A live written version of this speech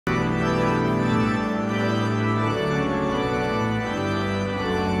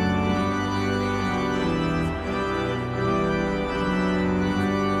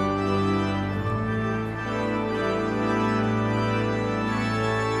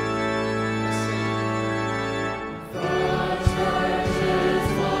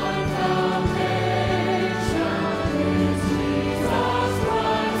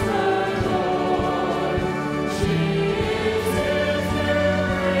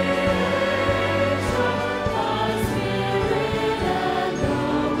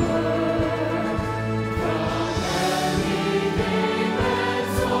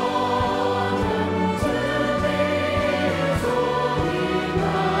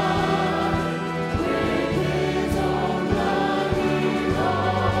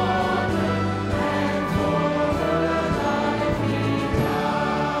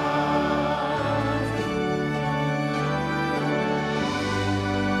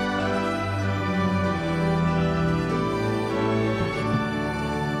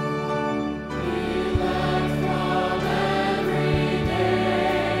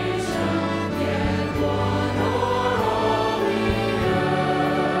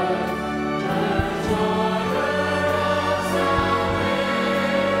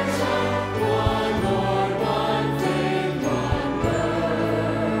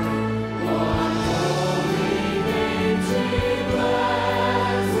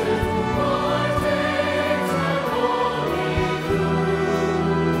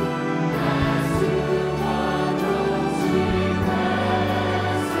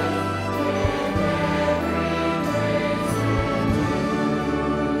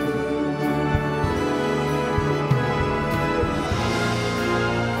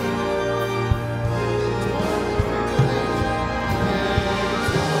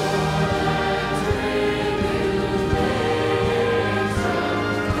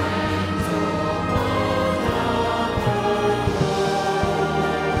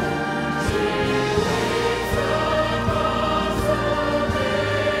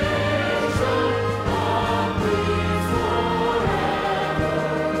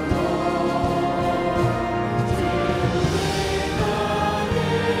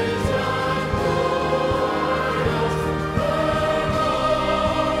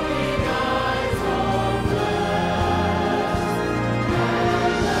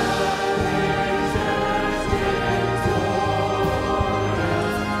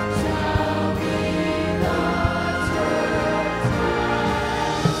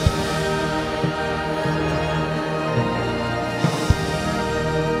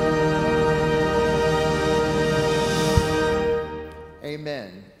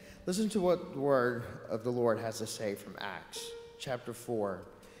Listen to what the word of the Lord has to say from Acts chapter 4.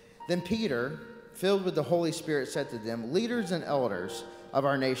 Then Peter, filled with the Holy Spirit, said to them, "Leaders and elders of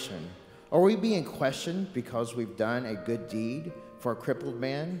our nation, are we being questioned because we've done a good deed for a crippled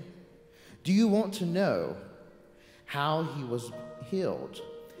man? Do you want to know how he was healed?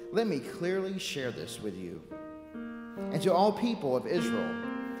 Let me clearly share this with you and to all people of Israel,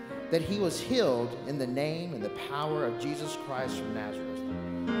 that he was healed in the name and the power of Jesus Christ from Nazareth,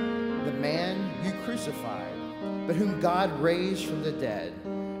 the man you crucified, but whom God raised from the dead.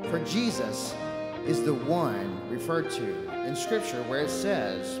 For Jesus is the one referred to in Scripture where it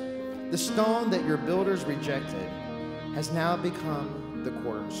says, 'The stone that your builders rejected has now become the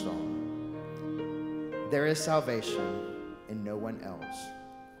cornerstone.' There is salvation in no one else."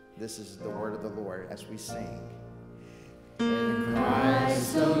 This is the word of the Lord as we sing. In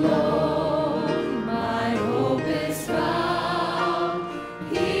Christ alone, my hope is found.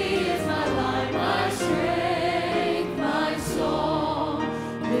 He is my light, my strength, my song.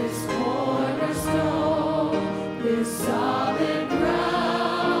 This cornerstone, this solid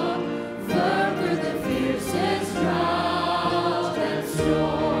ground, firm through the fiercest drought and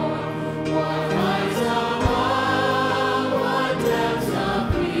storm. What heights of love, what depths of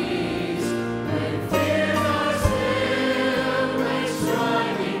peace, when fears are still, when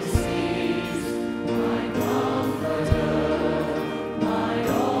striving cease. My comforter, my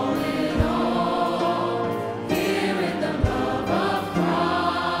all in all, here in the love of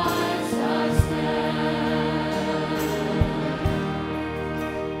Christ I stand.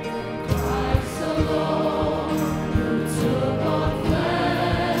 Christ alone, who took on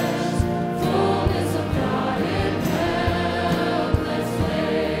flesh, fullness of God in helpless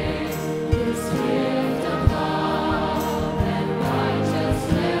faith, His gift of love and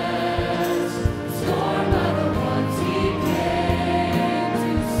righteousness, scorned by the ones He came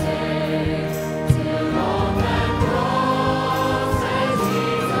to save, till on that cross as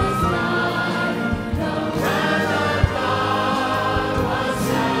Jesus died, the wrath of God was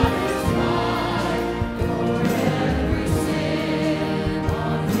satisfied. For every sin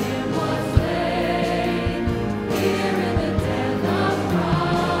on Him was laid, here in the death of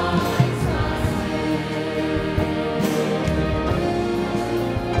Christ I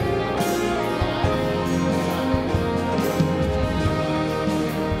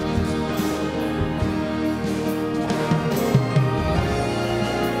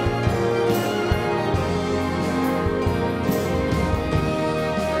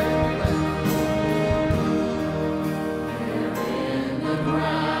in the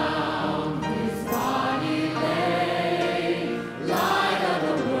ground His body lay, light of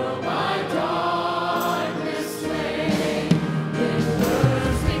the world by darkness slain. In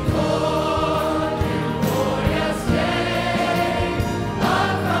bursting forth in glorious day,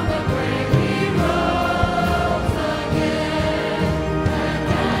 up from the grave He rose again, and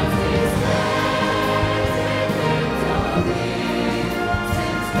as He stands in victory,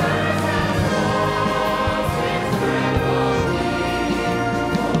 since curse has lost its grip on me,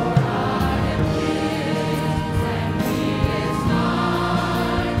 for I am His and He is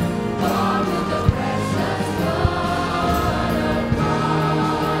mine, bought with the precious blood of Christ.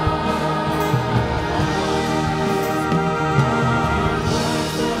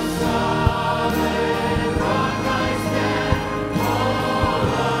 The solid rock I stand, all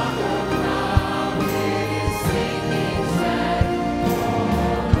of the ground is sinking sand, all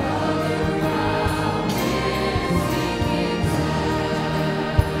of the ground is sinking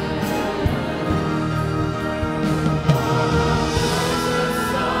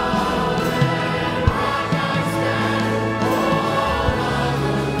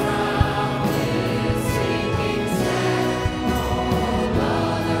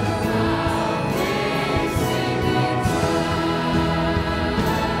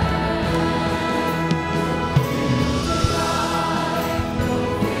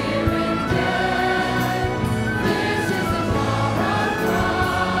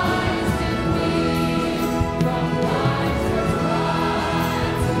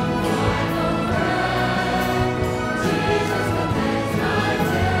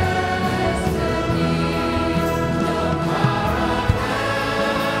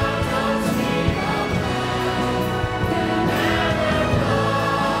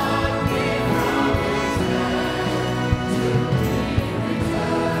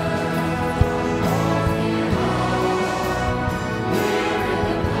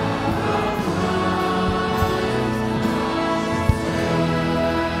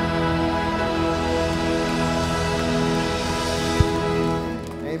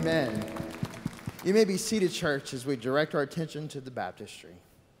Amen. You may be seated, church, as we direct our attention to the baptistry.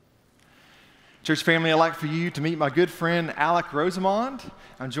 Church family, I'd like for you to meet my good friend, Alec Rosamond.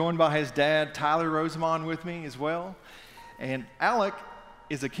 I'm joined by his dad, Tyler Rosamond, with me as well. And Alec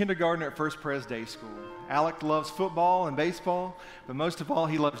is a kindergartner at First Pres Day School. Alec loves football and baseball, but most of all,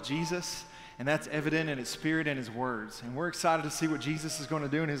 he loves Jesus, and that's evident in his spirit and his words. And we're excited to see what Jesus is going to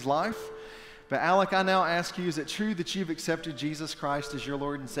do in his life. But Alec, I now ask you, is it true that you've accepted Jesus Christ as your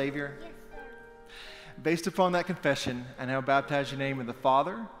Lord and Savior? Yes, sir. Based upon that confession, I now baptize your name in the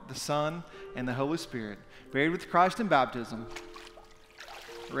Father, the Son, and the Holy Spirit, buried with Christ in baptism,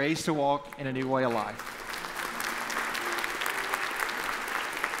 raised to walk in a new way of life.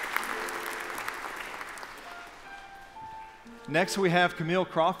 Next, we have Camille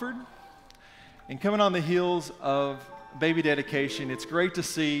Crawford. And coming on the heels of baby dedication, it's great to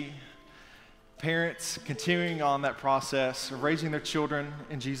see parents continuing on that process of raising their children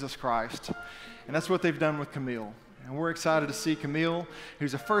in Jesus Christ. And that's what they've done with Camille. And we're excited to see Camille,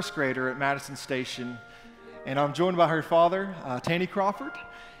 who's a first grader at Madison Station. And I'm joined by her father, Tanny Crawford.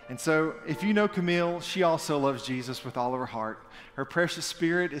 And so if you know Camille, she also loves Jesus with all of her heart. Her precious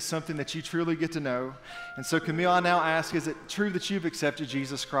spirit is something that you truly get to know. And so Camille, I now ask, is it true that you've accepted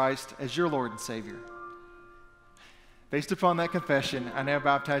Jesus Christ as your Lord and Savior? Based upon that confession, I now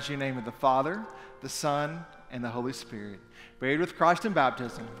baptize you in the name of the Father, the Son, and the Holy Spirit, buried with Christ in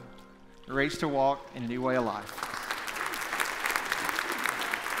baptism, raised to walk in a new way of life.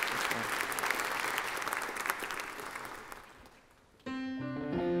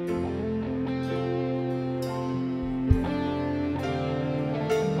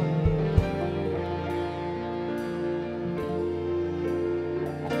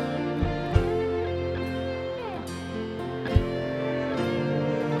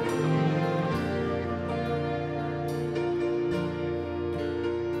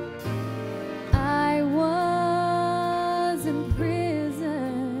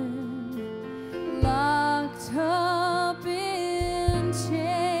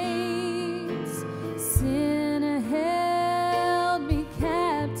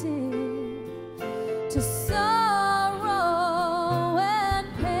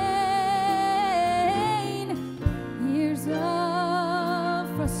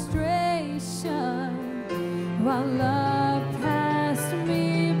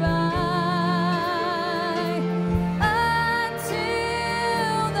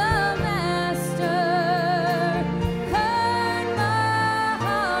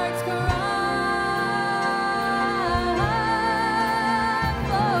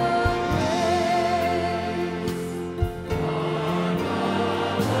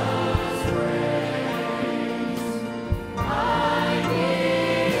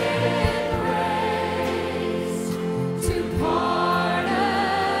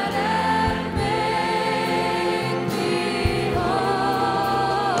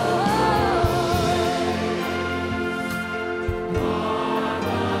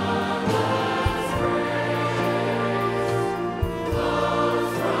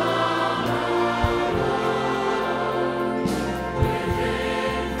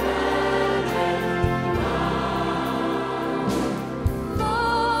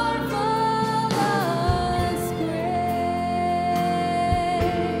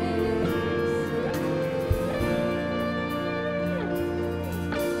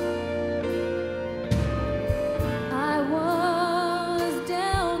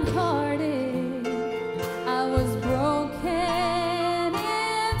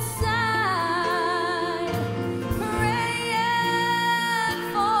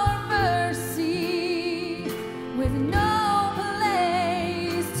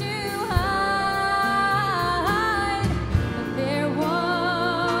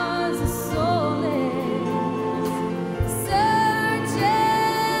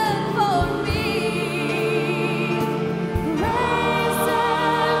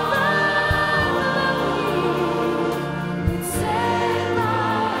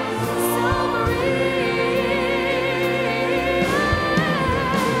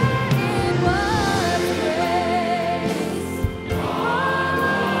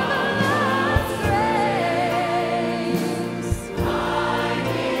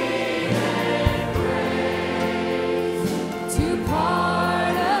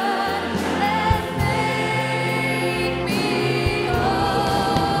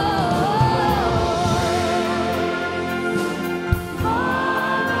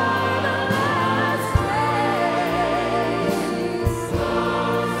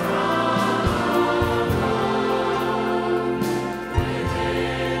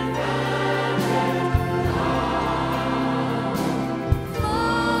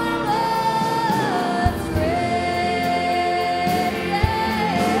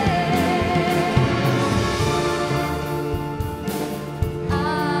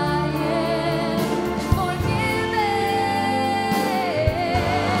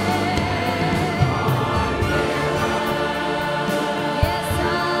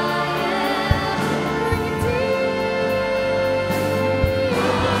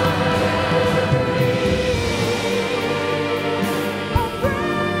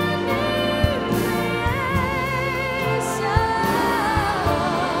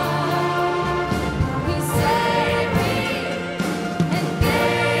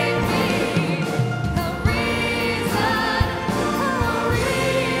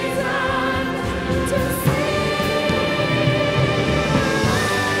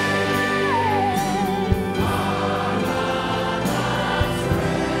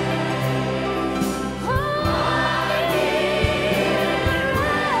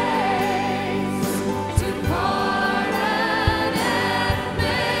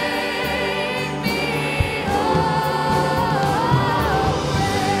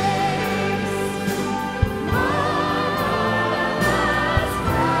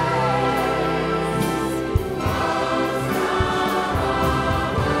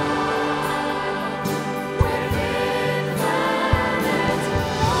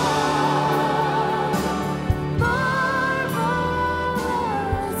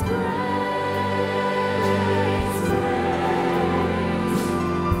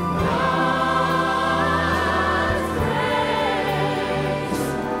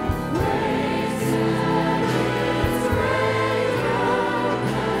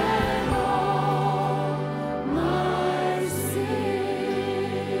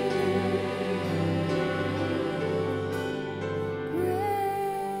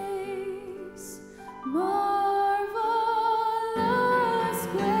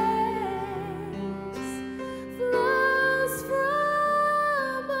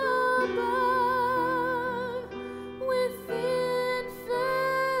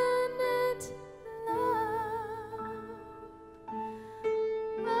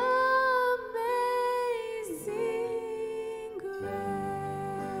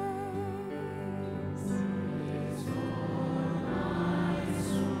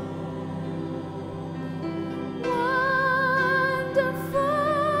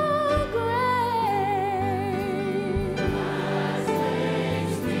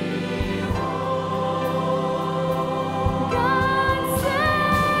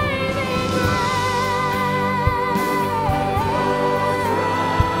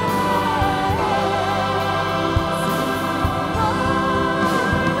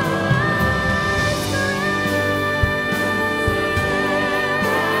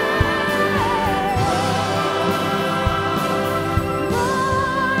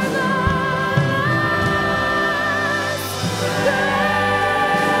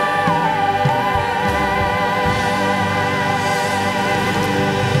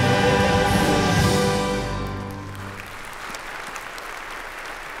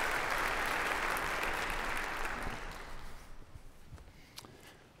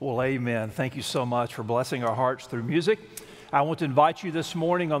 Well, amen. Thank you so much for blessing our hearts through music. I want to invite you this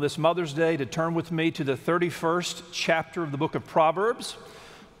morning on this Mother's Day to turn with me to the 31st chapter of the book of Proverbs.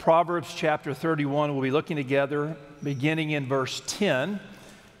 Proverbs chapter 31, we'll be looking together beginning in verse 10.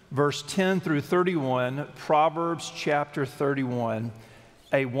 Verse 10 through 31, Proverbs chapter 31,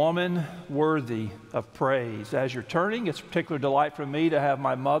 a woman worthy of praise. As you're turning, it's a particular delight for me to have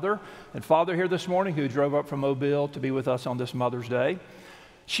my mother and father here this morning who drove up from Mobile to be with us on this Mother's Day.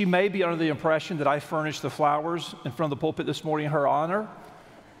 She may be under the impression that I furnished the flowers in front of the pulpit this morning in her honor.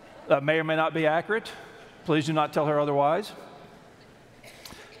 That may or may not be accurate. Please do not tell her otherwise.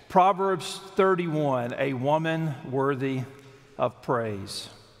 Proverbs 31, a woman worthy of praise.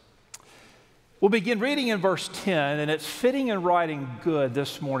 We'll begin reading in verse 10, and it's fitting and writing good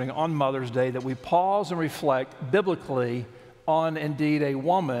this morning on Mother's Day that we pause and reflect biblically on indeed a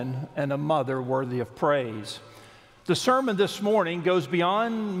woman and a mother worthy of praise. The sermon this morning goes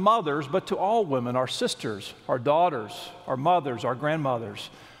beyond mothers, but to all women, our sisters, our daughters, our mothers, our grandmothers,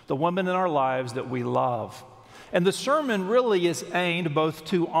 the women in our lives that we love. And the sermon really is aimed both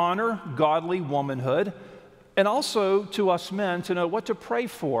to honor godly womanhood and also to us men to know what to pray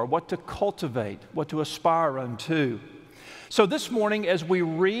for, what to cultivate, what to aspire unto. So this morning, as we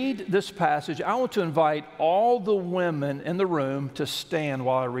read this passage, I want to invite all the women in the room to stand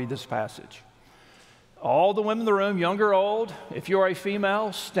while I read this passage. All the women in the room, young or old, if you're a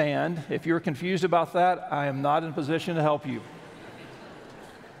female, stand. If you're confused about that, I am not in a position to help you.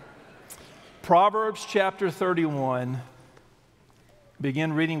 Proverbs chapter 31,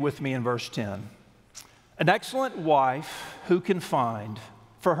 begin reading with me in verse 10. An excellent wife who can find,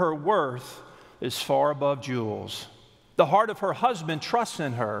 for her worth is far above jewels. The heart of her husband trusts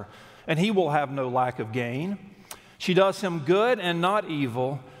in her, and he will have no lack of gain. She does him good and not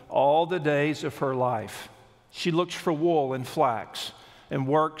evil all the days of her life. She looks for wool and flax and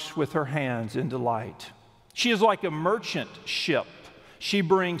works with her hands in delight. She is like a merchant ship. She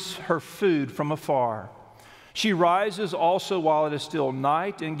brings her food from afar. She rises also while it is still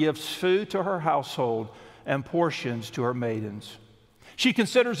night and gives food to her household and portions to her maidens. She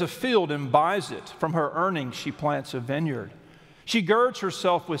considers a field and buys it. From her earnings she plants a vineyard. She girds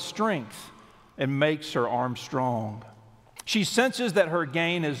herself with strength and makes her arm strong. She senses that her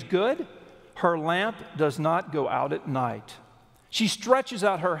gain is good. Her lamp does not go out at night. She stretches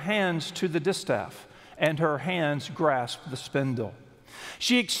out her hands to the distaff, and her hands grasp the spindle.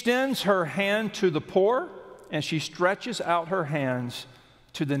 She extends her hand to the poor, and she stretches out her hands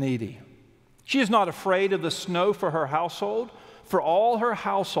to the needy. She is not afraid of the snow for her household, for all her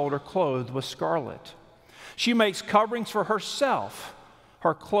household are clothed with scarlet. She makes coverings for herself.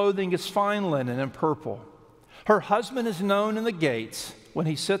 Her clothing is fine linen and purple. Her husband is known in the gates when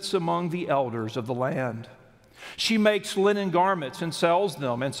he sits among the elders of the land. She makes linen garments and sells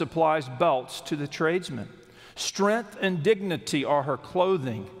them and supplies belts to the tradesmen. Strength and dignity are her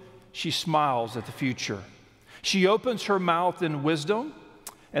clothing. She smiles at the future. She opens her mouth in wisdom,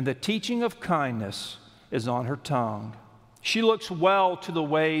 and the teaching of kindness is on her tongue. She looks well to the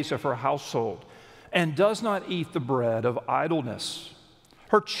ways of her household and does not eat the bread of idleness.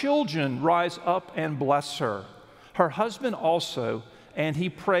 Her children rise up and bless her. Her husband also, and he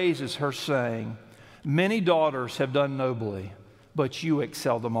praises her, saying, many daughters have done nobly, but you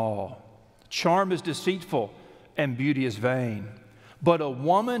excel them all. Charm is deceitful, and beauty is vain. But a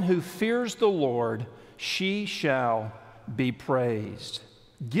woman who fears the Lord, she shall be praised.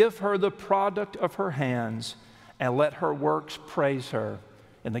 Give her the product of her hands, and let her works praise her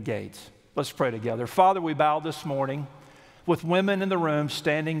in the gates. Let's pray together. Father, we bow this morning with women in the room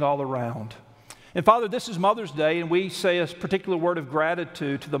standing all around. And Father, this is Mother's Day, and we say a particular word of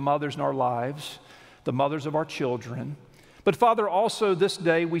gratitude to the mothers in our lives, the mothers of our children. But Father, also this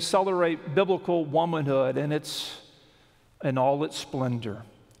day we celebrate biblical womanhood in all its splendor.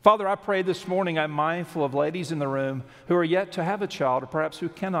 Father, I pray this morning I'm mindful of ladies in the room who are yet to have a child, or perhaps who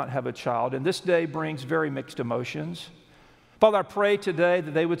cannot have a child, and this day brings very mixed emotions. Father, I pray today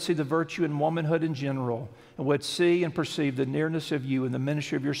that they would see the virtue in womanhood in general and would see and perceive the nearness of you and the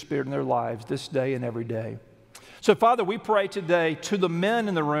ministry of your Spirit in their lives this day and every day. So, Father, we pray today to the men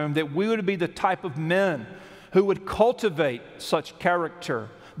in the room that we would be the type of men who would cultivate such character,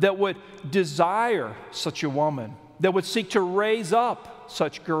 that would desire such a woman, that would seek to raise up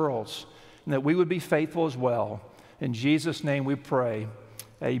such girls, and that we would be faithful as well. In Jesus' name we pray,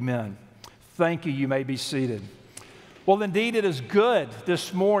 amen. Thank you. You may be seated. Well, indeed, it is good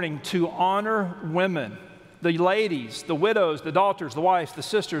this morning to honor women, the ladies, the widows, the daughters, the wives, the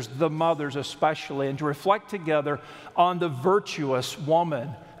sisters, the mothers especially, and to reflect together on the virtuous woman,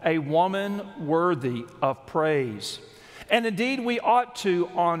 a woman worthy of praise. And indeed, we ought to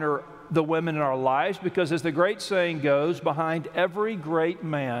honor the women in our lives because, as the great saying goes, behind every great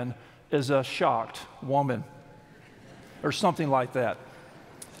man is a shocked woman, or something like that.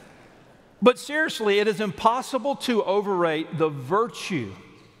 But seriously, it is impossible to overrate the virtue,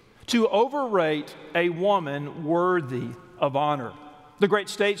 to overrate a woman worthy of honor. The great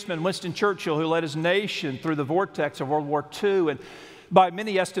statesman Winston Churchill, who led his nation through the vortex of World War II, and by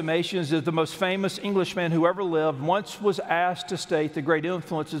many estimations is the most famous Englishman who ever lived, once was asked to state the great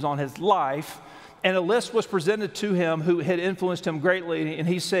influences on his life, and a list was presented to him who had influenced him greatly, and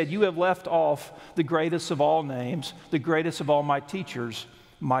he said, "You have left off the greatest of all names, the greatest of all my teachers,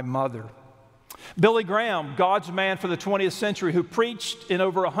 my mother." Billy Graham, God's man for the 20th century, who preached in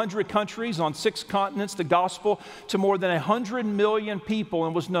over 100 countries on 6 continents the gospel to more than 100 million people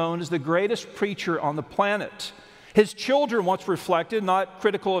and was known as the greatest preacher on the planet. His children once reflected, not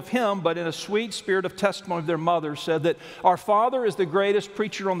critical of him, but in a sweet spirit of testimony of their mother, said that our father is the greatest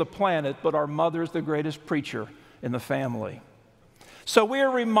preacher on the planet, but our mother is the greatest preacher in the family. So we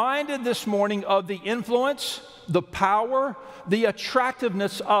are reminded this morning of the influence, the power, the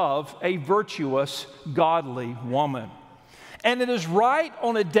attractiveness of a virtuous, godly woman. And it is right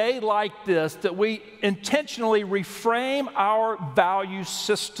on a day like this that we intentionally reframe our value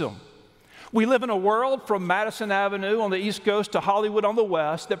system. We live in a world from Madison Avenue on the East Coast to Hollywood on the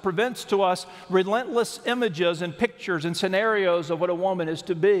West that presents to us relentless images and pictures and scenarios of what a woman is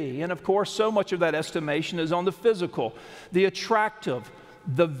to be. And of course, so much of that estimation is on the physical, the attractive,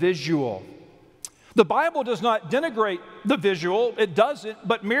 the visual. The Bible does not denigrate the visual, it doesn't,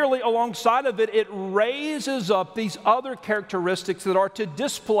 but merely alongside of it, it raises up these other characteristics that are to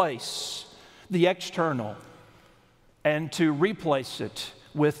displace the external and to replace it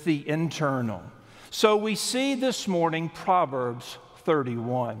with the internal. So we see this morning Proverbs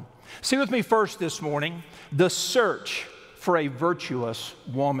 31. See with me first this morning, the search for a virtuous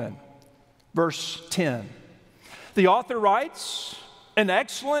woman. Verse 10. The author writes, "An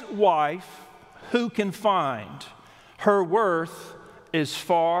excellent wife who can find? Her worth is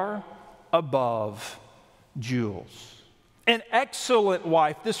far above jewels." An excellent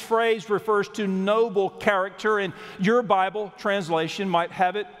wife. This phrase refers to noble character, and your Bible translation might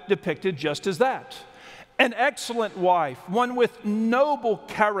have it depicted just as that. An excellent wife, one with noble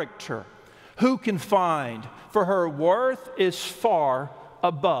character, who can find? For her worth is far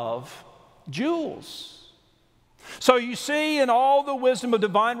above jewels. So you see in all the wisdom of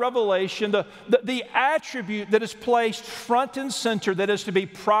divine revelation, the attribute that is placed front and center, that is to be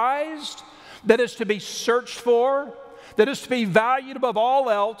prized, that is to be searched for, that is to be valued above all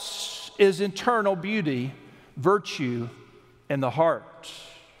else, is internal beauty, virtue in the heart.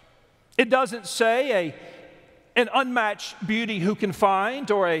 It doesn't say an unmatched beauty who can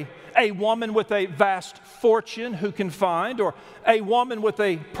find, or a woman with a vast fortune who can find, or a woman with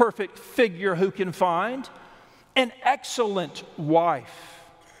a perfect figure who can find. An excellent wife,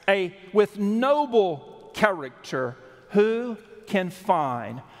 with noble character, who can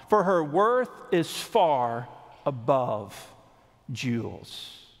find? For her worth is far above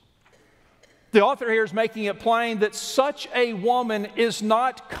jewels. The author here is making it plain that such a woman is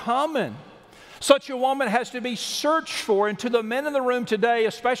not common. Such a woman has to be searched for. And to the men in the room today,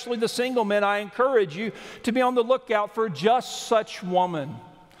 especially the single men, I encourage you to be on the lookout for just such woman.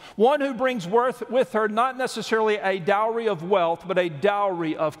 One who brings worth with her not necessarily a dowry of wealth, but a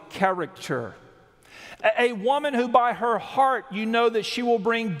dowry of character. A woman who by her heart you know that she will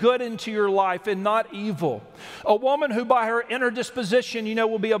bring good into your life and not evil. A woman who by her inner disposition you know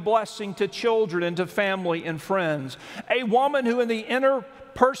will be a blessing to children and to family and friends. A woman who in the inner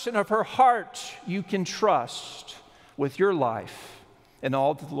person of her heart you can trust with your life and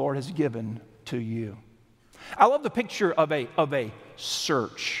all that the Lord has given to you. I love the picture of a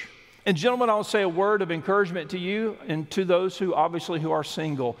search. And gentlemen, I'll say a word of encouragement to you and to those who are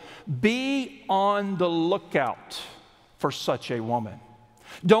single. Be on the lookout for such a woman.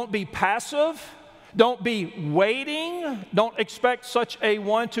 Don't be passive. Don't be waiting. Don't expect such a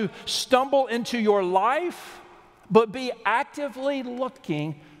one to stumble into your life, but be actively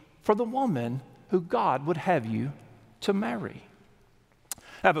looking for the woman who God would have you to marry.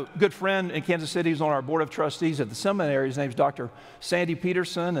 I have a good friend in Kansas City who's on our board of trustees at the seminary. His name's Dr. Sandy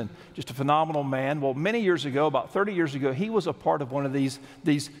Peterson, and just a phenomenal man. Well, many years ago, about 30 years ago, he was a part of one of these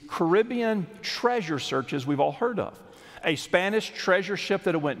Caribbean treasure searches we've all heard of. a Spanish treasure ship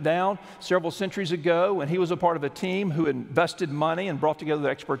that had went down several centuries ago, and he was a part of a team who invested money and brought together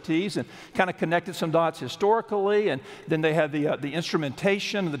their expertise and kind of connected some dots historically, and then they had the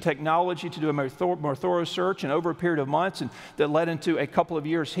instrumentation and the technology to do a more thorough search, and over a period of months, and that led into a couple of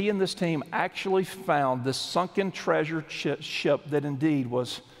years, he and this team actually found this sunken treasure ship that indeed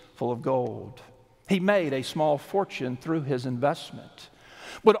was full of gold. He made a small fortune through his investment.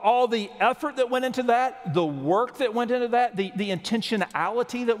 But all the effort that went into that, the work that went into that, the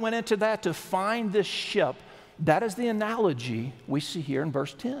intentionality that went into that to find this ship, that is the analogy we see here in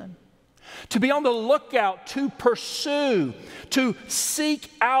verse 10. To be on the lookout, to pursue, to seek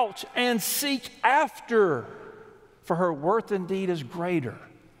out and seek after, for her worth indeed is greater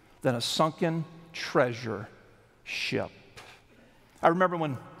than a sunken treasure ship. I remember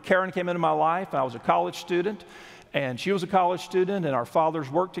when Karen came into my life. I was a college student, and she was a college student, and our fathers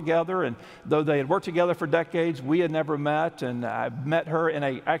worked together, and though they had worked together for decades, we had never met, and I met her in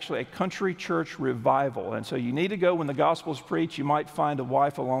actually a country church revival. And so you need to go when the gospel's preached. You might find a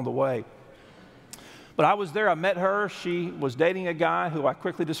wife along the way. But I was there. I met her. She was dating a guy who I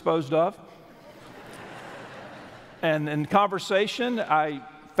quickly disposed of. And in conversation, I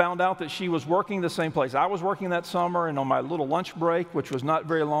found out that she was working the same place I was working that summer, and on my little lunch break, which was not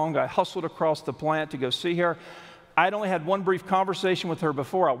very long, I hustled across the plant to go see her. I'd only had one brief conversation with her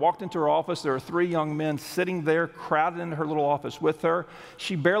before. I walked into her office. There were 3 young men sitting there, crowded into her little office with her.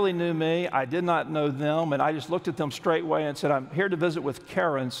 She barely knew me. I did not know them, and I just looked at them straightway and said, "I'm here to visit with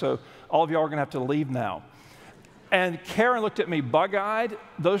Karen, so all of y'all are going to have to leave now." And Karen looked at me bug-eyed.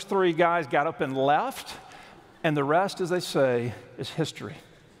 Those 3 guys got up and left, and the rest, as they say, is history.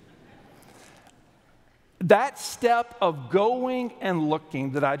 That step of going and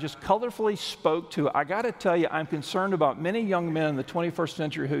looking that I just colorfully spoke to, I got to tell you, I'm concerned about many young men in the 21st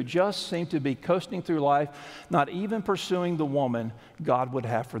century who just seem to be coasting through life, not even pursuing the woman God would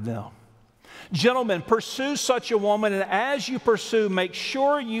have for them. Gentlemen, pursue such a woman, and as you pursue, make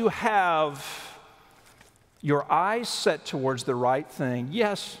sure you have your eyes set towards the right thing.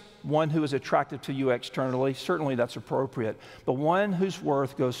 Yes, one who is attractive to you externally, certainly that's appropriate, but one whose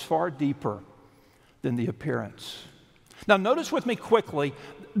worth goes far deeper than the appearance. Now, notice with me quickly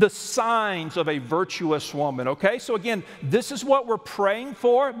the signs of a virtuous woman, okay? So again, this is what we're praying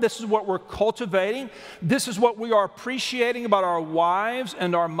for. This is what we're cultivating. This is what we are appreciating about our wives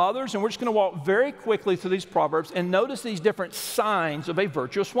and our mothers, and we're just going to walk very quickly through these Proverbs and notice these different signs of a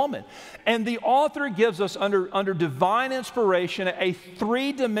virtuous woman. And the author gives us, under divine inspiration, a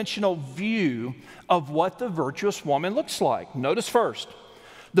 3-dimensional view of what the virtuous woman looks like. Notice first,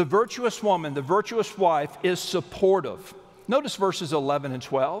 the virtuous woman, the virtuous wife, is supportive. Notice verses 11 and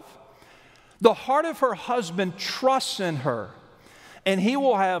 12. The heart of her husband trusts in her, and he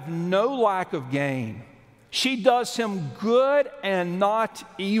will have no lack of gain. She does him good and not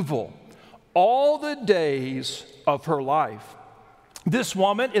evil all the days of her life. This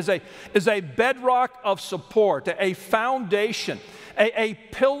woman is a bedrock of support, a foundation, a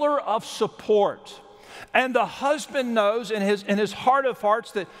pillar of support. And the husband knows in his heart of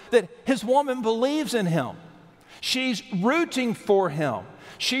hearts that his woman believes in him. She's rooting for him.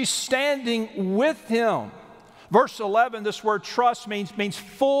 She's standing with him. Verse 11, this word trust means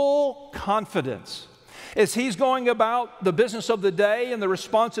full confidence. As he's going about the business of the day and the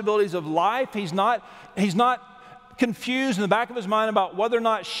responsibilities of life, he's not confused in the back of his mind about whether or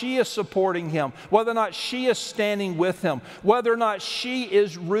not she is supporting him, whether or not she is standing with him, whether or not she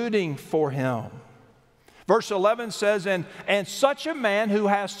is rooting for him. Verse 11 says, and such a man who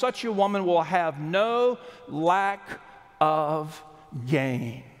has such a woman will have no lack of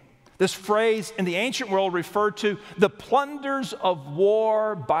gain. This phrase in the ancient world referred to the plunders of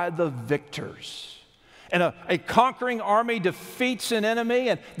war by the victors. And a conquering army defeats an enemy,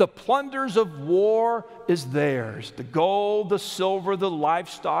 and the plunders of war is theirs. The gold, the silver, the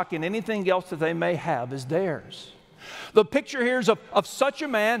livestock, and anything else that they may have is theirs. The picture here is of such a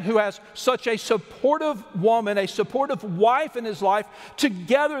man who has such a supportive woman, a supportive wife in his life.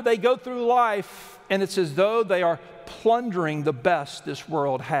 Together they go through life, and it's as though they are plundering the best this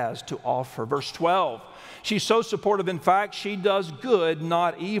world has to offer. Verse 12, she's so supportive, in fact, she does good,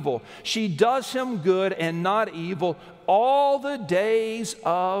 not evil. She does him good and not evil all the days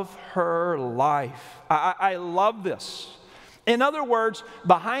of her life. I love this. In other words,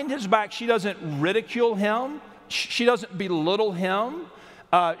 behind his back, she doesn't ridicule him. She doesn't belittle him.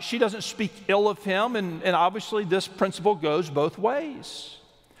 She doesn't speak ill of him. And obviously, this principle goes both ways.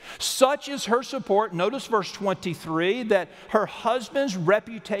 Such is her support. Notice verse 23, that her husband's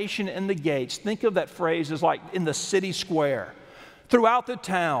reputation in the gates. Think of that phrase as like in the city square. Throughout the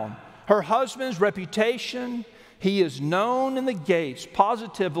town, her husband's reputation He is known in the gates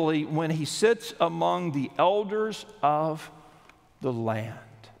positively when he sits among the elders of the land.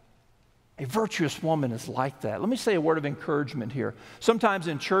 A virtuous woman is like that. Let me say a word of encouragement here. Sometimes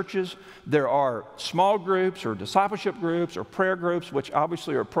in churches, there are small groups or discipleship groups or prayer groups, which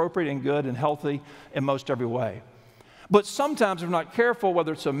obviously are appropriate and good and healthy in most every way. But sometimes, if we're not careful,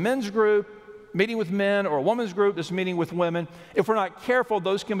 whether it's a men's group meeting with men or a women's group that's meeting with women, if we're not careful,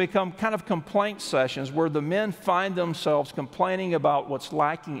 those can become kind of complaint sessions where the men find themselves complaining about what's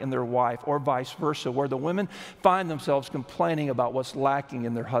lacking in their wife, or vice versa, where the women find themselves complaining about what's lacking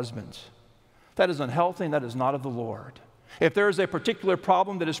in their husbands. That is unhealthy, and that is not of the Lord. If there is a particular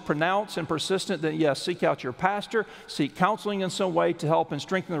problem that is pronounced and persistent, then yes, seek out your pastor, seek counseling in some way to help and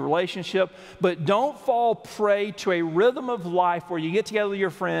strengthen the relationship. But don't fall prey to a rhythm of life where you get together with your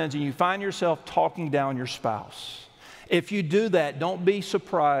friends and you find yourself talking down your spouse. If you do that, don't be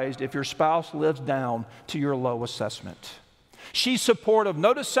surprised if your spouse lives down to your low assessment. She's supportive.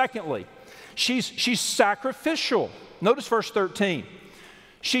 Notice, secondly, she's sacrificial. Notice verse 13.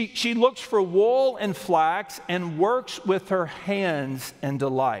 She looks for wool and flax and works with her hands and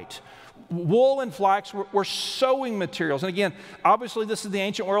delight. Wool and flax were sewing materials. And again, obviously this is the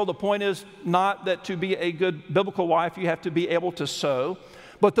ancient world. The point is not that to be a good biblical wife, you have to be able to sew.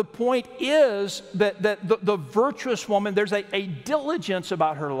 But the point is that the virtuous woman, there's a diligence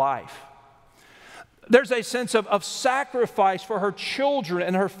about her life. There's a sense of sacrifice for her children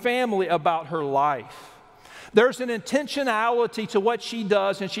and her family about her life. There's an intentionality to what she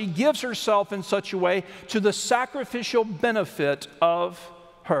does, and she gives herself in such a way to the sacrificial benefit of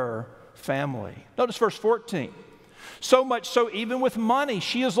her family. Notice verse 14. So much so, even with money,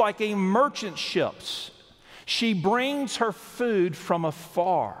 she is like a merchant ship. She brings her food from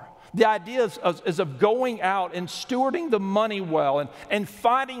afar. The idea is of going out and stewarding the money well and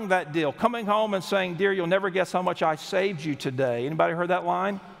finding that deal, coming home and saying, "Dear, you'll never guess how much I saved you today." Anybody heard that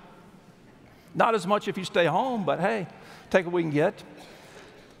line? Not as much if you stay home, but hey, take what we can get.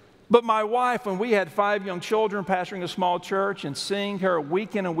 But my wife, when we had 5 young children pastoring a small church, and seeing her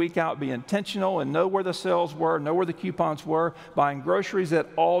week in and week out be intentional and know where the sales were, know where the coupons were, buying groceries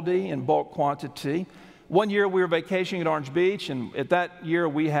at Aldi in bulk quantity. One year we were vacationing at Orange Beach, and at that year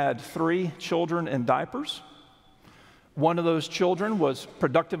we had 3 children in diapers. One of those children was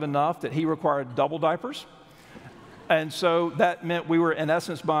productive enough that he required double diapers. And so that meant we were, in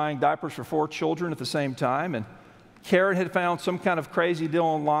essence, buying diapers for 4 children at the same time. And Karen had found some kind of crazy deal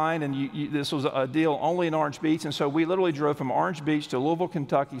online, and this was a deal only in Orange Beach. And so we literally drove from Orange Beach to Louisville,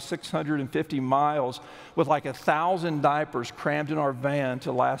 Kentucky, 650 miles with like 1,000 diapers crammed in our van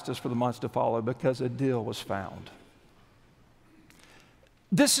to last us for the months to follow because a deal was found.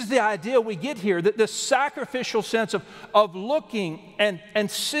 This is the idea we get here, that this sacrificial sense of looking and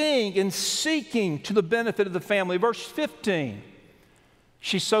seeing and seeking to the benefit of the family. Verse 15,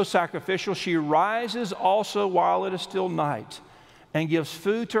 she's so sacrificial, she rises also while it is still night and gives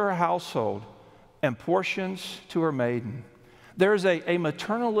food to her household and portions to her maiden. There is a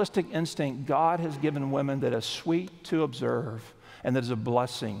maternalistic instinct God has given women that is sweet to observe and that is a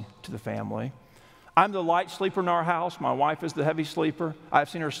blessing to the family. I'm the light sleeper in our house. My wife is the heavy sleeper. I've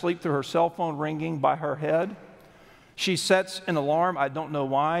seen her sleep through her cell phone ringing by her head. She sets an alarm. I don't know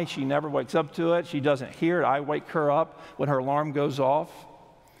why. She never wakes up to it. She doesn't hear it. I wake her up when her alarm goes off.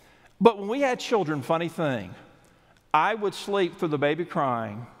 But when we had children, funny thing, I would sleep through the baby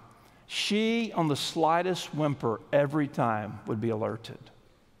crying. She, on the slightest whimper, every time would be alerted.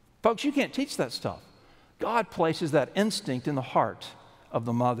 Folks, you can't teach that stuff. God places that instinct in the heart of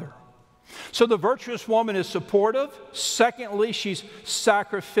the mother. So the virtuous woman is supportive. Secondly, she's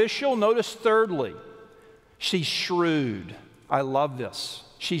sacrificial. Notice thirdly, she's shrewd. I love this.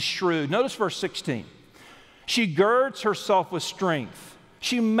 She's shrewd. Notice verse 16. She girds herself with strength.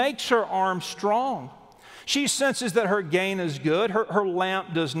 She makes her arm strong. She senses that her gain is good. Her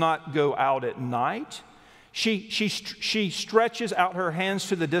lamp does not go out at night. She stretches out her hands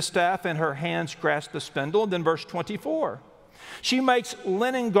to the distaff, and her hands grasp the spindle. And then verse 24. She makes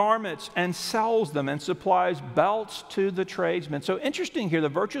linen garments and sells them and supplies belts to the tradesmen. So interesting here, the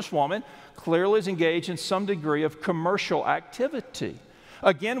virtuous woman clearly is engaged in some degree of commercial activity.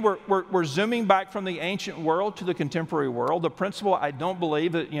 Again, we're zooming back from the ancient world to the contemporary world. The principle, I don't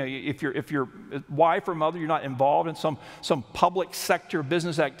believe that, if you're wife or mother, you're not involved in some public sector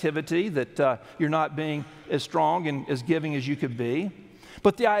business activity, that you're not being as strong and as giving as you could be.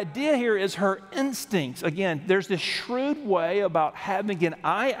 But the idea here is her instincts. Again, there's this shrewd way about having an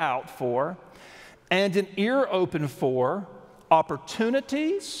eye out for and an ear open for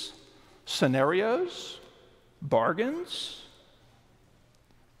opportunities, scenarios, bargains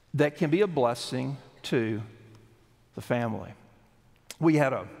that can be a blessing to the family. We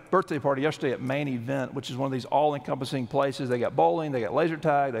had a birthday party yesterday at Main Event, which is one of these all-encompassing places. They got bowling, they got laser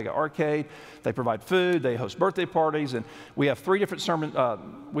tag, they got arcade, they provide food, they host birthday parties, and we have three different summer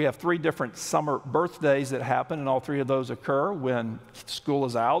birthdays that happen, and all three of those occur when school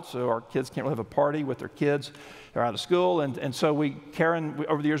is out, so our kids can't really have a party with their kids. They're out of school, and so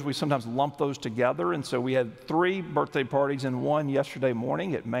over the years, we sometimes lump those together, and so we had 3 birthday parties in one yesterday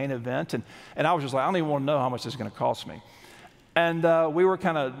morning at Main Event, and I was just like, I don't even want to know how much this is going to cost me. And we were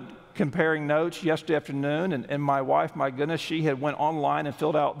kind of comparing notes yesterday afternoon, and my wife, my goodness, she had went online and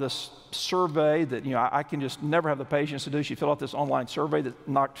filled out this survey that, I can just never have the patience to do. She filled out this online survey that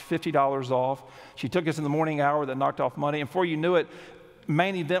knocked $50 off. She took us in the morning hour that knocked off money, and before you knew it,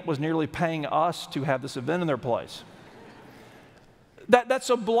 Main Event was nearly paying us to have this event in their place. That's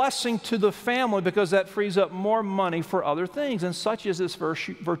a blessing to the family because that frees up more money for other things, and such is this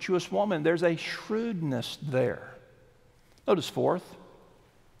virtuous woman. There's a shrewdness there. Notice 4th,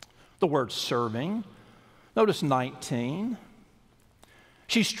 the word serving. Notice 19.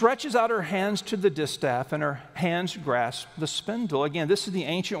 She stretches out her hands to the distaff, and her hands grasp the spindle. Again, this is the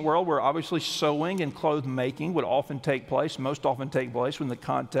ancient world where obviously sewing and clothes making would often take place, most often take place in the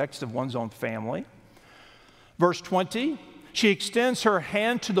context of one's own family. Verse 20, she extends her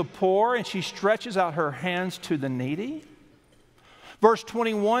hand to the poor, and she stretches out her hands to the needy. Verse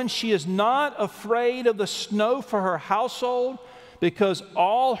 21, she is not afraid of the snow for her household because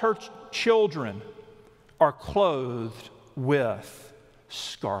all her children are clothed with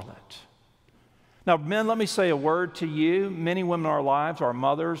scarlet. Now, men, let me say a word to you. Many women in our lives, our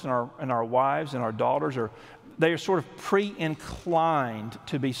mothers and our wives and our daughters, they are sort of pre-inclined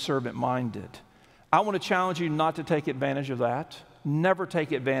to be servant-minded. I want to challenge you not to take advantage of that. Never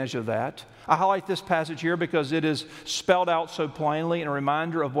take advantage of that. I highlight this passage here because it is spelled out so plainly and a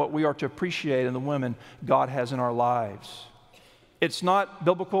reminder of what we are to appreciate in the women God has in our lives. It's not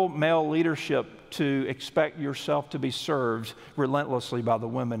biblical male leadership to expect yourself to be served relentlessly by the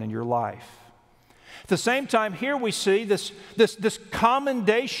women in your life. At the same time, here we see this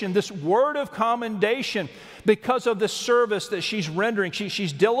commendation, this word of commendation because of the service that she's rendering.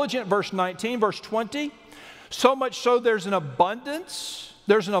 She's diligent, verse 19, verse 20. So much so there's an abundance.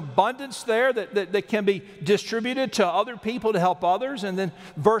 There's an abundance there that can be distributed to other people to help others. And then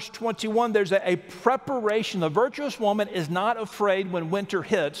verse 21, there's a preparation. The virtuous woman is not afraid when winter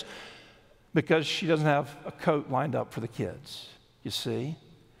hits because she doesn't have a coat lined up for the kids, you see.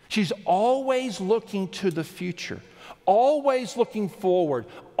 She's always looking to the future, always looking forward,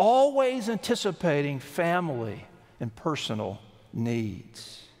 always anticipating family and personal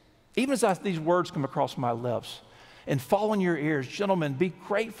needs. Even as these words come across my lips and fall in your ears, gentlemen, be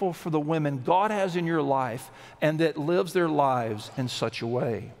grateful for the women God has in your life and that lives their lives in such a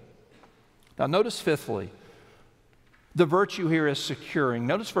way. Now notice fifthly, the virtue here is securing.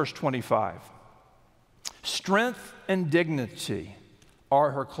 Notice verse 25. Strength and dignity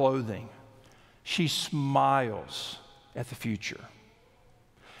are her clothing. She smiles at the future.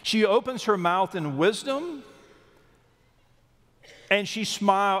 She opens her mouth in wisdom, and she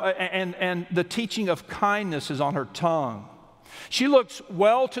smiles, and the teaching of kindness is on her tongue. She looks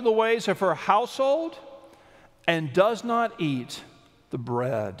well to the ways of her household and does not eat the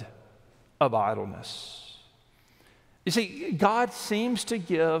bread of idleness. You see, God seems to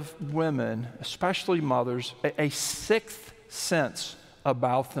give women, especially mothers, a sixth sense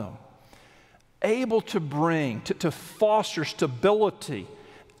about them, able to bring, to foster stability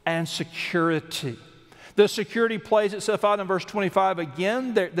and security. The security plays itself out in verse 25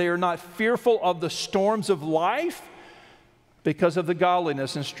 again. They are not fearful of the storms of life because of the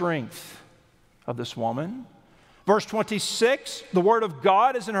godliness and strength of this woman. Verse 26, the word of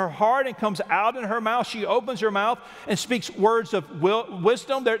God is in her heart and comes out in her mouth. She opens her mouth and speaks words of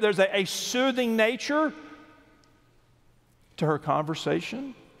wisdom. There's a soothing nature to her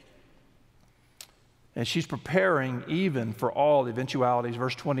conversation. And she's preparing even for all the eventualities.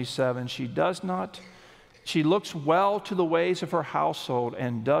 Verse 27, she looks well to the ways of her household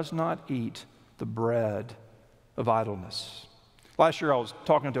and does not eat the bread of idleness. Last year I was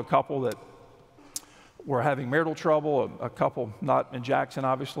talking to a couple that were having marital trouble, a couple not in Jackson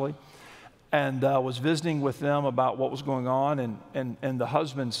obviously, and was visiting with them about what was going on, and the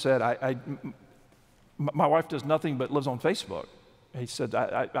husband said, my wife does nothing but lives on Facebook. He said,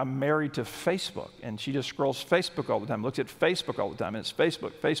 I'm married to Facebook, and she just scrolls Facebook all the time, looks at Facebook all the time, and it's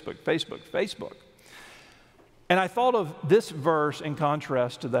Facebook, Facebook, Facebook, Facebook. And I thought of this verse in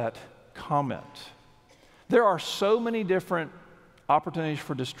contrast to that comment. There are so many different opportunities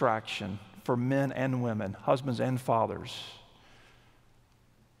for distraction for men and women, husbands and fathers,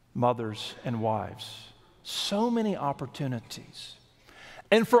 mothers and wives. So many opportunities.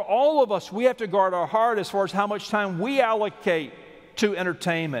 And for all of us, we have to guard our heart as far as how much time we allocate to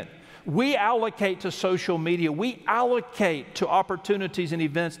entertainment. We allocate to social media. We allocate to opportunities and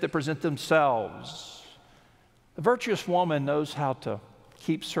events that present themselves. The virtuous woman knows how to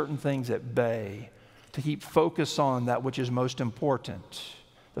keep certain things at bay, to keep focus on that which is most important,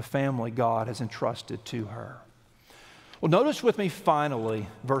 the family God has entrusted to her. Well, notice with me finally,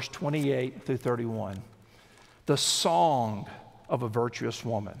 verse 28 through 31, the song of a virtuous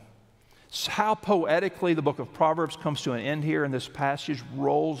woman. It's how poetically the book of Proverbs comes to an end here, and this passage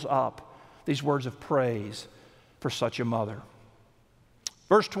rolls up these words of praise for such a mother.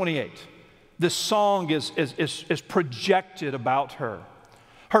 Verse 28, this song is projected about her.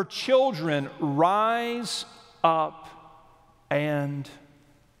 Her children rise up and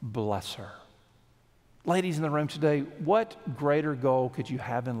bless her. Ladies in the room today, what greater goal could you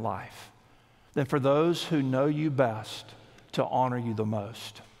have in life than for those who know you best to honor you the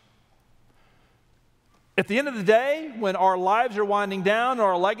most? At the end of the day, when our lives are winding down,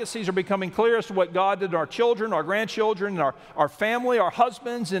 our legacies are becoming clear as to what God did to our children, our grandchildren, our family, our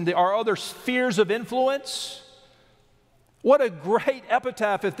husbands, and our other spheres of influence, what a great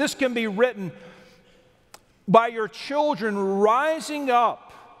epitaph if this can be written by your children rising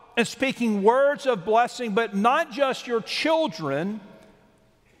up and speaking words of blessing, but not just your children,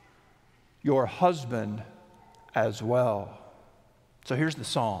 your husband as well. So here's the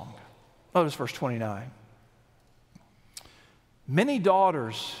song. Notice verse 29. Many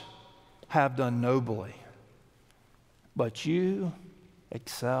daughters have done nobly, but you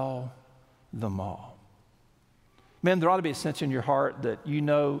excel them all. Men, there ought to be a sense in your heart that you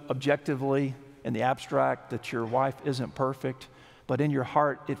know objectively in the abstract that your wife isn't perfect, but in your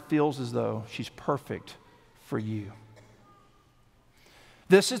heart it feels as though she's perfect for you.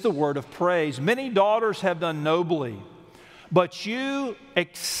 This is the word of praise. Many daughters have done nobly, but you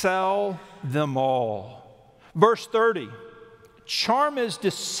excel them all. Verse 30, charm is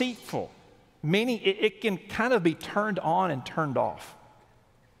deceitful, meaning it can kind of be turned on and turned off.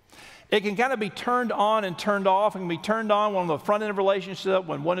 It can kind of be turned on and turned off. It can be turned on on the front end of a relationship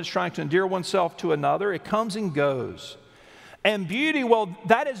when one is trying to endear oneself to another. It comes and goes. And beauty, well,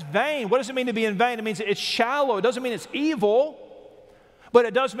 that is vain. What does it mean to be in vain? It means it's shallow. It doesn't mean it's evil, but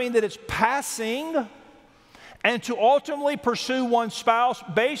it does mean that it's passing. And to ultimately pursue one's spouse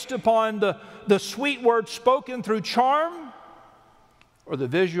based upon the sweet words spoken through charm or the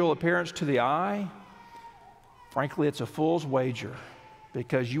visual appearance to the eye, frankly, it's a fool's wager,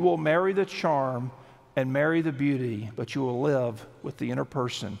 because you will marry the charm and marry the beauty, but you will live with the inner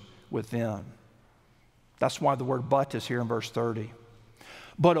person within. That's why the word but is here in verse 30.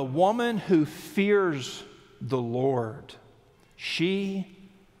 But a woman who fears the Lord, she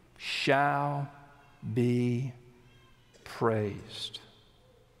shall be praised.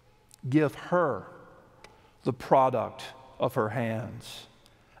 Give her the product of her hands,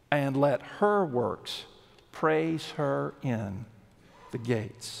 and let her works praise her in the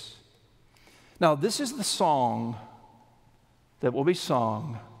gates. Now, this is the song that will be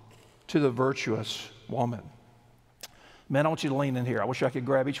sung to the virtuous woman. Men, I want you to lean in here. I wish I could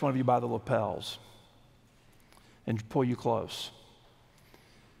grab each one of you by the lapels and pull you close.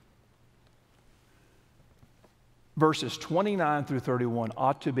 Verses 29 through 31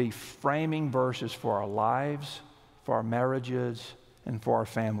 ought to be framing verses for our lives, for our marriages, and for our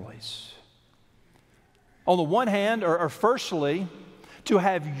families. On the one hand, or firstly, to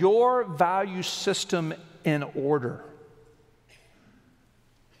have your value system in order.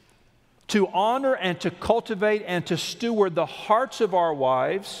 To honor and to cultivate and to steward the hearts of our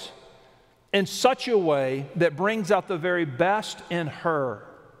wives in such a way that brings out the very best in her.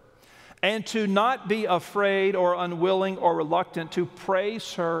 And to not be afraid or unwilling or reluctant to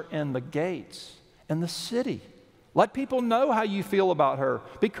praise her in the gates, in the city. Let people know how you feel about her.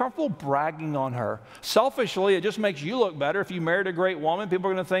 Be comfortable bragging on her. Selfishly, it just makes you look better. If you married a great woman, people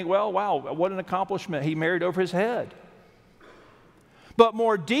are going to think, well, wow, what an accomplishment. He married over his head. But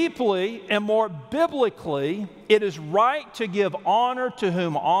more deeply and more biblically, it is right to give honor to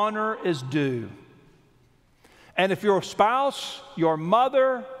whom honor is due. And if your spouse, your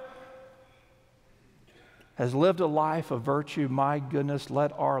mother, has lived a life of virtue, my goodness,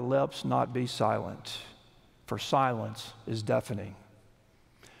 let our lips not be silent, for silence is deafening.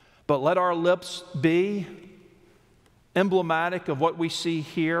 But let our lips be emblematic of what we see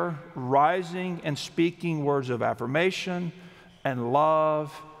here, rising and speaking words of affirmation and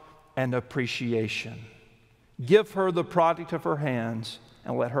love and appreciation. Give her the product of her hands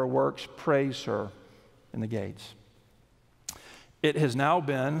and let her works praise her in the gates. It has now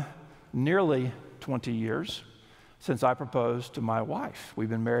been nearly 20 years since I proposed to my wife. We've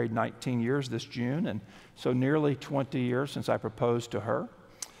been married 19 years this June, and so nearly 20 years since I proposed to her.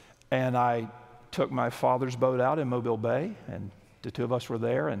 And I took my father's boat out in Mobile Bay, and the two of us were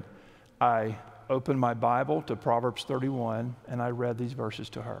there, and I opened my Bible to Proverbs 31, and I read these verses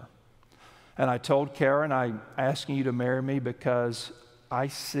to her. And I told Karen, I'm asking you to marry me because I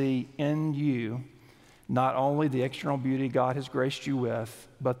see in you not only the external beauty God has graced you with,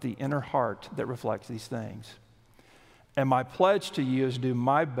 but the inner heart that reflects these things. And my pledge to you is to do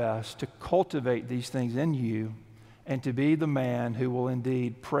my best to cultivate these things in you and to be the man who will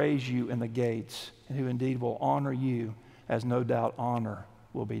indeed praise you in the gates and who indeed will honor you, as no doubt honor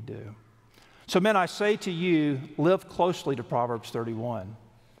will be due. So men, I say to you, live closely to Proverbs 31.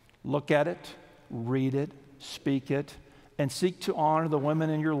 Look at it, read it, speak it, and seek to honor the women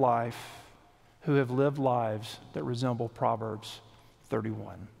in your life who have lived lives that resemble Proverbs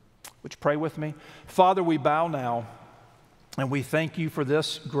 31. Would you pray with me? Father, we bow now, and we thank you for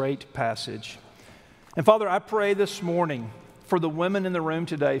this great passage. And Father, I pray this morning for the women in the room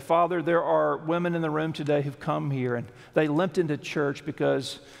today. Father, there are women in the room today who've come here, and they limped into church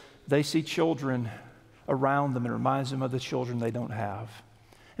because they see children around them and it reminds them of the children they don't have.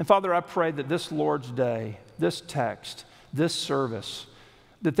 And Father, I pray that this Lord's Day, this text, this service,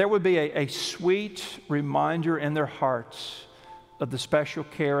 that there would be a sweet reminder in their hearts of the special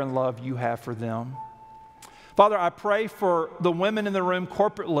care and love you have for them. Father, I pray for the women in the room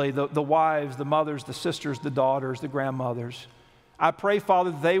corporately, the wives, the mothers, the sisters, the daughters, the grandmothers. I pray, Father,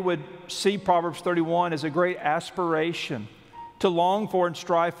 that they would see Proverbs 31 as a great aspiration to long for and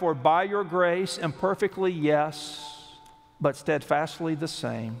strive for by your grace, imperfectly, yes, but steadfastly the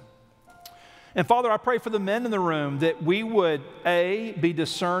same. And Father, I pray for the men in the room that we would, A, be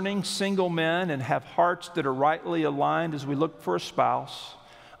discerning single men and have hearts that are rightly aligned as we look for a spouse,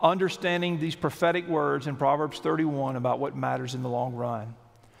 understanding these prophetic words in Proverbs 31 about what matters in the long run.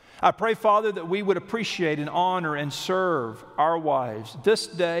 I pray, Father, that we would appreciate and honor and serve our wives this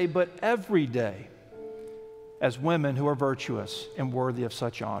day, but every day, as women who are virtuous and worthy of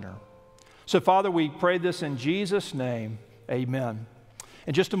such honor. So, Father, we pray this in Jesus' name. Amen.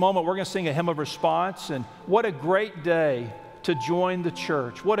 In just a moment, we're going to sing a hymn of response. And what a great day to join the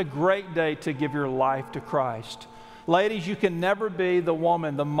church. What a great day to give your life to Christ. Ladies, you can never be the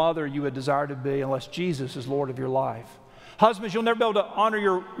woman, the mother you would desire to be unless Jesus is Lord of your life. Husbands, you'll never be able to honor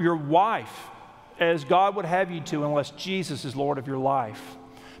your wife as God would have you to unless Jesus is Lord of your life.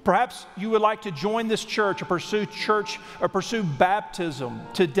 Perhaps you would like to join this church or pursue baptism.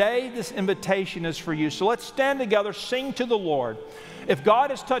 Today, this invitation is for you. So let's stand together, sing to the Lord. If God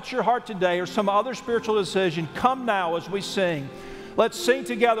has touched your heart today or some other spiritual decision, come now as we sing. Let's sing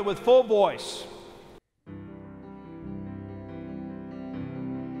together with full voice.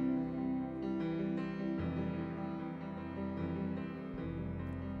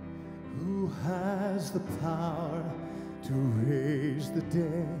 Who has the power to raise the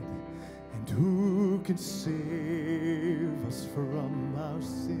dead, and who can save us from our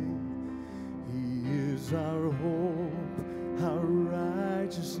sin? He is our hope, our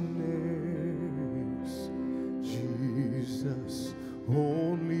righteousness. Jesus,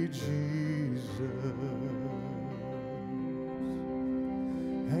 only Jesus.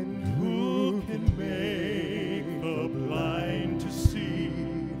 And who can make the blind to see?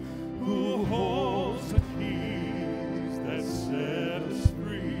 Who holds the keys that set us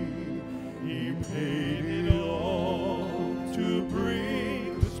free? He paid it all to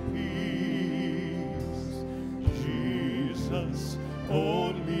bring us peace. Jesus,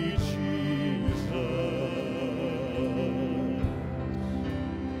 only Jesus.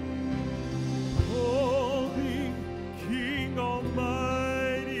 Holy King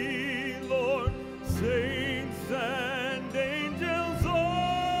Almighty, Lord, saints and angels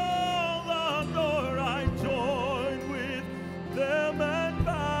all adore. I join with them and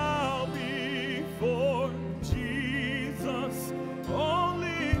bow before Jesus,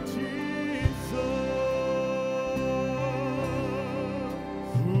 only Jesus.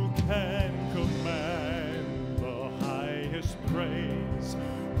 Who can command the highest praise?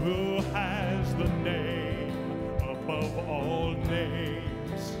 Who has the name above all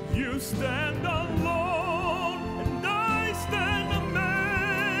names? You stand alone, and I stand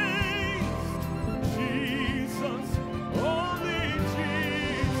amazed. Jesus, only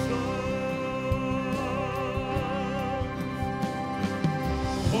Jesus.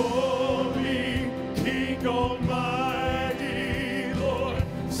 Holy King Almighty, Lord,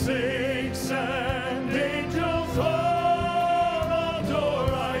 saints and angels all adore.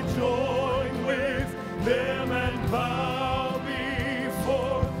 I join with them and bow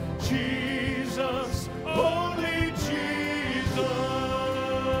before Jesus,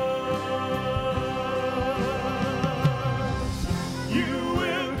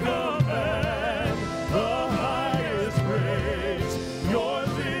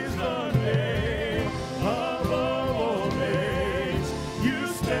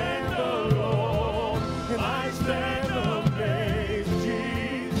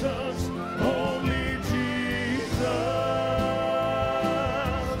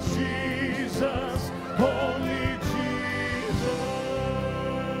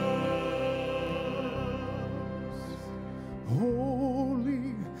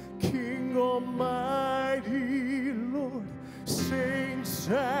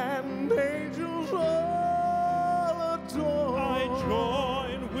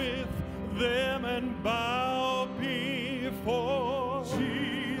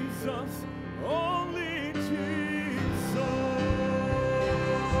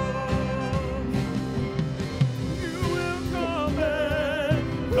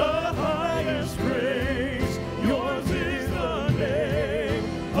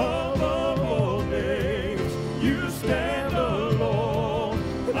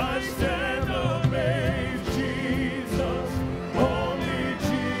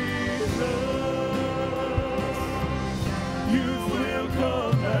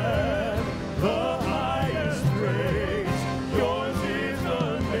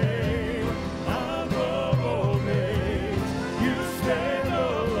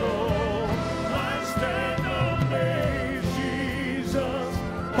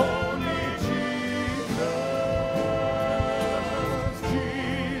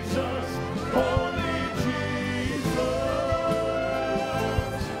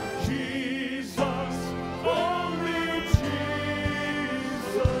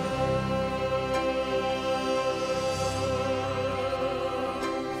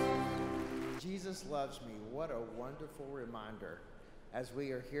 loves me. What a wonderful reminder as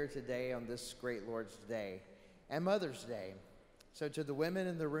we are here today on this great Lord's Day and Mother's Day. So to the women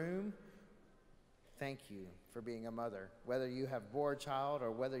in the room, thank you for being a mother. Whether you have bore a child or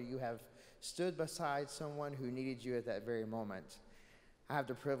whether you have stood beside someone who needed you at that very moment. I have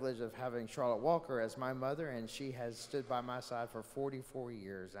the privilege of having Charlotte Walker as my mother, and she has stood by my side for 44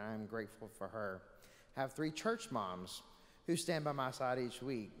 years, and I'm grateful for her. I have 3 church moms who stand by my side each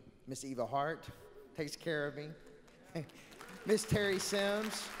week. Miss Eva Hart takes care of me. Miss Terry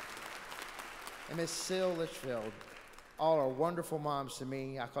Sims and Miss Syl Litchfield. All are wonderful moms to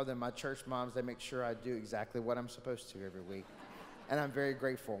me. I call them my church moms. They make sure I do exactly what I'm supposed to every week, and I'm very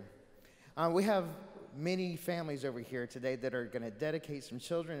grateful. We have many families over here today that are going to dedicate some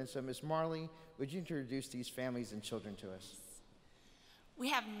children, and so Miss Marley, would you introduce these families and children to us? We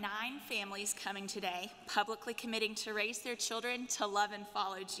have 9 families coming today, publicly committing to raise their children to love and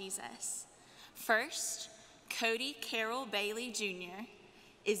follow Jesus. First, Cody Carroll Bailey Jr.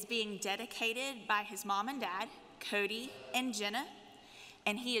 is being dedicated by his mom and dad, Cody and Jenna,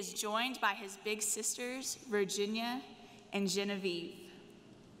 and he is joined by his big sisters, Virginia and Genevieve.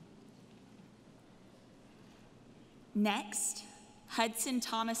 Next, Hudson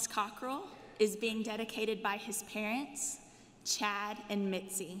Thomas Cockrell is being dedicated by his parents, Chad and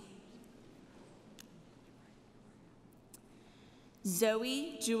Mitzi.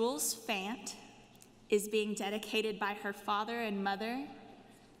 Zoe Jules Fant is being dedicated by her father and mother,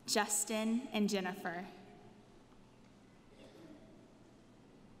 Justin and Jennifer.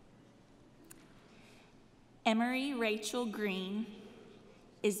 Emery Rachel Green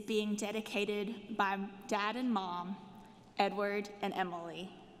is being dedicated by dad and mom, Edward and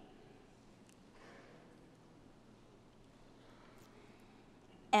Emily.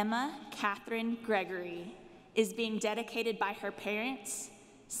 Emma Catherine Gregory is being dedicated by her parents,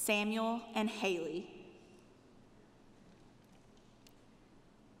 Samuel and Haley.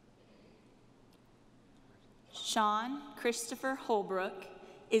 Sean Christopher Holbrook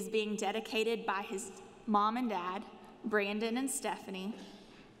is being dedicated by his mom and dad, Brandon and Stephanie,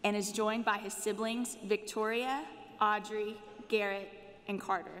 and is joined by his siblings, Victoria, Audrey, Garrett, and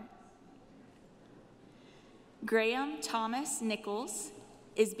Carter. Graham Thomas Nichols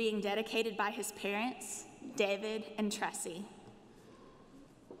is being dedicated by his parents, David and Tressie.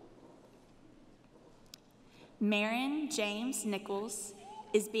 Marin James Nichols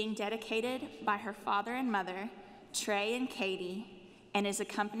is being dedicated by her father and mother, Trey and Katie, and is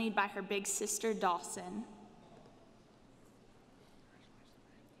accompanied by her big sister, Dawson.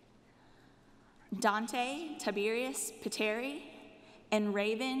 Dante Tiberius Pateri and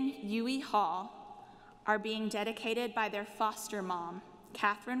Raven Yui Hall are being dedicated by their foster mom,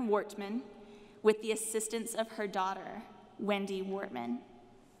 Catherine Wortman, with the assistance of her daughter, Wendy Wortman.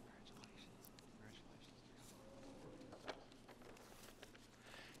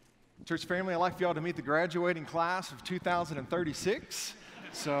 Church family, I'd like for y'all to meet the graduating class of 2036.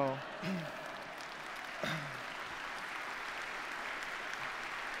 So,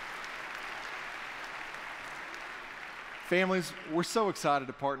 families, we're so excited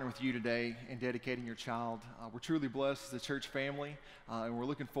to partner with you today in dedicating your child. We're truly blessed as a church family, and we're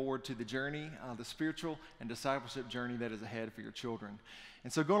looking forward to the journey, the spiritual and discipleship journey that is ahead for your children.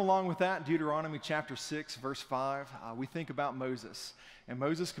 And so going along with that, Deuteronomy chapter 6, verse 5, we think about Moses. And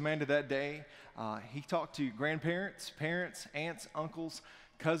Moses commanded that day, he talked to grandparents, parents, aunts, uncles,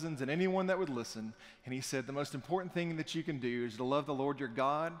 cousins, and anyone that would listen. And he said, the most important thing that you can do is to love the Lord your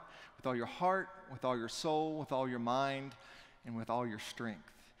God with all your heart, with all your soul, with all your mind, and with all your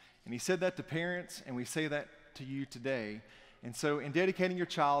strength. And he said that to parents, and we say that to you today. And so in dedicating your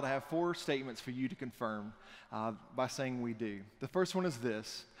child, I have 4 statements for you to confirm by saying we do. The first one is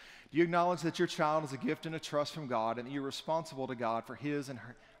this. Do you acknowledge that your child is a gift and a trust from God, and that you're responsible to God for his and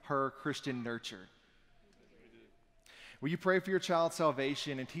her Christian nurture? Will you pray for your child's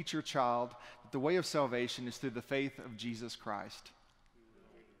salvation and teach your child that the way of salvation is through the faith of Jesus Christ?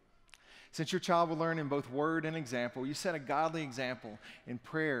 Since your child will learn in both word and example, you set a godly example in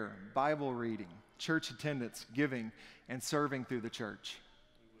prayer, Bible reading, church attendance, giving, and serving through the church.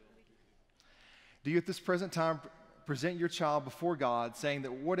 Do you at this present time present your child before God, saying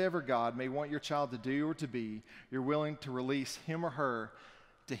that whatever God may want your child to do or to be, you're willing to release him or her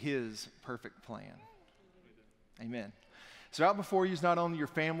to his perfect plan? Amen. So out before you is not only your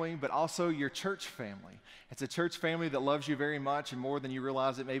family, but also your church family. It's a church family that loves you very much and more than you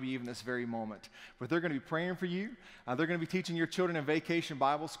realize it maybe even this very moment. But they're going to be praying for you. They're going to be teaching your children in Vacation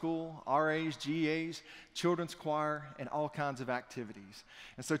Bible School, RAs, GAs, children's choir, and all kinds of activities.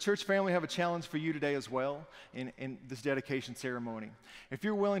 And so church family, have a challenge for you today as well in this dedication ceremony. If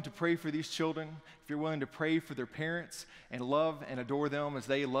you're willing to pray for these children, if you're willing to pray for their parents and love and adore them as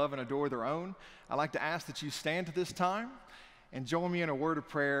they love and adore their own, I'd like to ask that you stand to this time and join me in a word of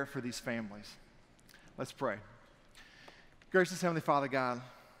prayer for these families. Let's pray. Gracious Heavenly Father God,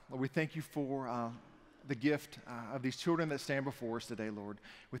 Lord, we thank you for the gift of these children that stand before us today, Lord.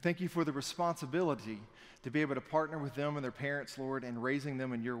 We thank you for the responsibility to be able to partner with them and their parents, Lord, and raising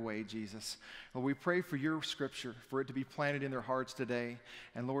them in your way, Jesus. Lord, we pray for your scripture, for it to be planted in their hearts today.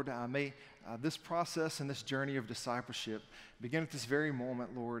 And Lord, may this process and this journey of discipleship begin at this very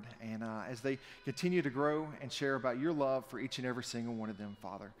moment, Lord, and as they continue to grow and share about your love for each and every single one of them,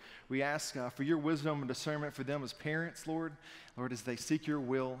 Father. We ask for your wisdom and discernment for them as parents, Lord, as they seek your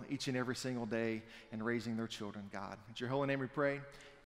will each and every single day in raising their children, God. In your holy name we pray.